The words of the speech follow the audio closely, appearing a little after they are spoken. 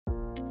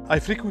I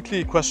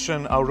frequently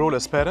question our role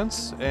as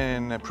parents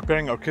in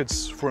preparing our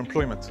kids for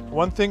employment.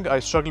 One thing I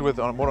struggle with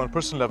more on a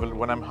personal level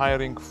when I'm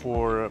hiring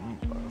for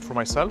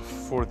myself,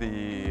 for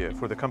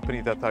the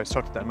company that I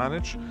started and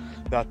manage,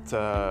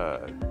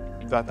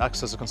 that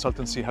acts as a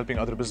consultancy helping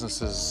other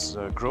businesses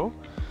grow,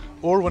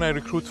 or when I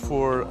recruit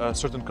for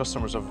certain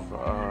customers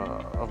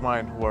of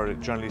mine who are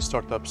generally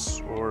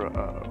startups or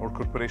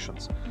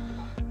corporations.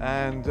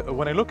 And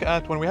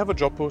when we have a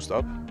job post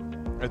up,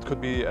 it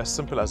could be as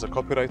simple as a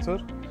copywriter.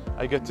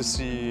 I get to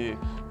see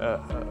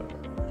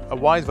a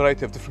wide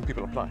variety of different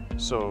people apply.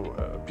 So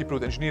people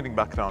with engineering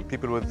background,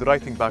 people with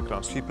writing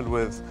backgrounds, people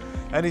with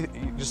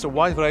just a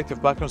wide variety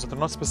of backgrounds that are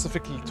not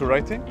specifically to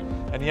writing.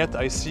 And yet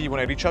I see when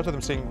I reach out to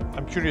them saying,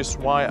 I'm curious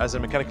why as a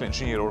mechanical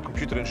engineer or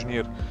computer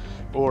engineer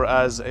or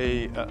as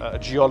a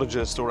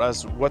geologist or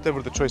as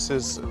whatever the choice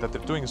is that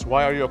they're doing is,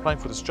 why are you applying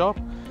for this job?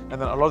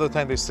 And then a lot of the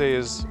time they say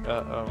is,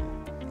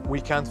 we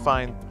can't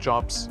find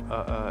jobs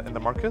in the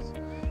market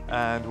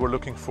and we're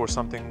looking for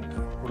something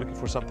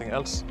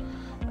else.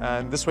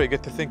 And this way I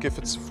get to think, if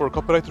it's for a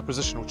copywriter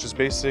position, which is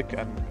basic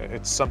and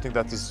it's something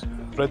that is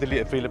readily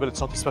available,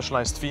 it's not a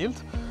specialized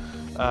field,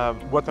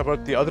 what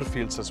about the other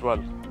fields as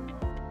well?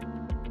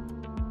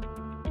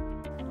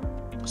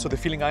 So the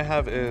feeling I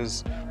have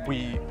is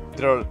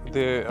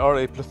there are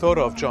a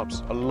plethora of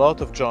jobs, a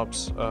lot of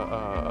jobs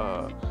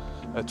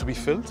to be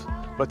filled,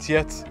 but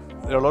yet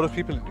there are a lot of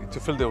people to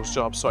fill those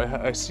jobs. So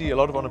I see a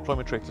lot of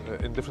unemployment rate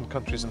in different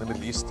countries in the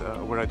Middle East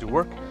where I do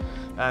work,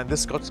 and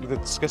this gets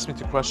me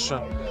to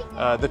question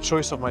the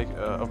choice of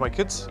my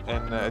kids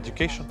in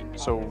education.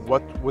 So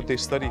what would they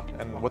study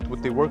and what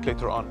would they work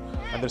later on?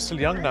 And they're still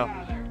young now.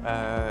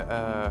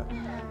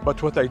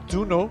 But what I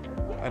do know,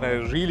 and I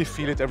really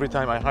feel it every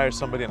time I hire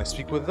somebody and I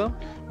speak with them,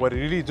 what I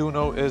really do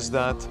know is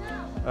that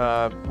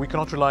we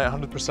cannot rely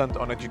 100%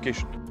 on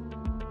education.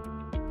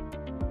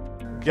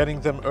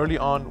 Getting them early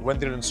on when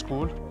they're in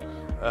school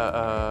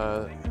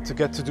to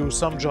get to do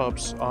some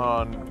jobs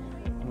on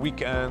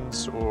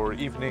weekends or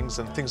evenings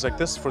and things like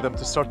this, for them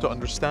to start to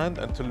understand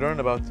and to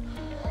learn about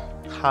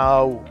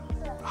how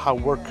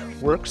work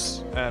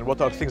works and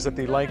what are things that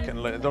they like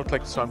and don't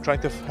like. So I'm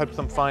trying to help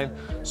them find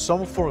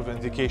some form of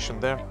education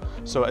there.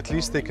 So at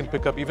least they can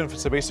pick up, even if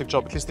it's a basic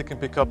job, at least they can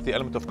pick up the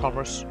element of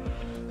commerce,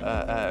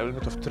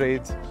 element of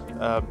trade,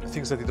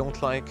 things that they don't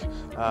like.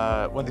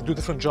 When they do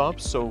different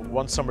jobs, so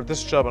one summer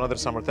this job, another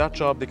summer that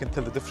job, they can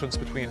tell the difference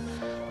between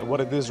what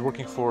it is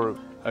working for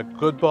a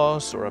good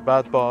boss or a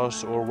bad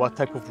boss, or what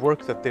type of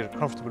work that they're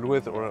comfortable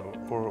with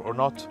or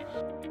not.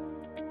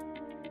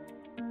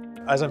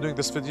 As I'm doing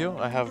this video,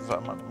 I have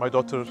my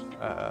daughter,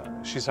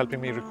 she's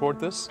helping me record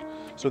this.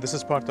 So this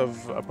is part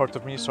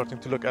of me starting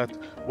to look at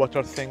what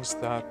are things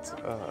that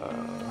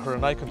her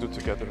and I can do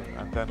together,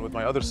 and then with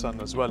my other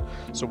son as well.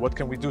 So what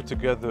can we do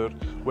together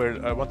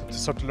where I want them to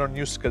start to learn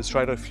new skills,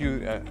 try a few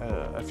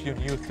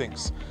new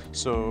things.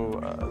 So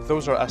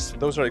those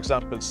are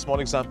examples, small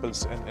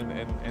examples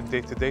in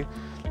day-to-day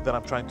that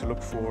I'm trying to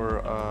look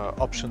for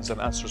options and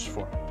answers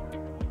for.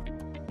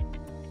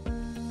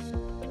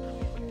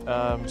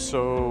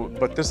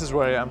 But this is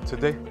where I am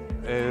today.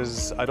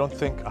 I don't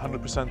think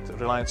 100%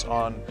 reliance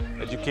on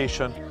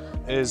education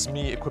is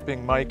me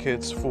equipping my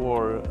kids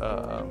for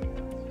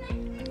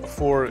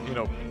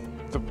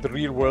the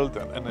real world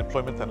and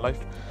employment and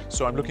life.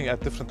 So I'm looking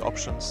at different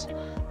options,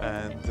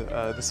 and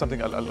this is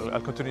something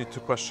I'll continue to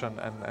question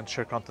and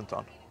share content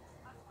on.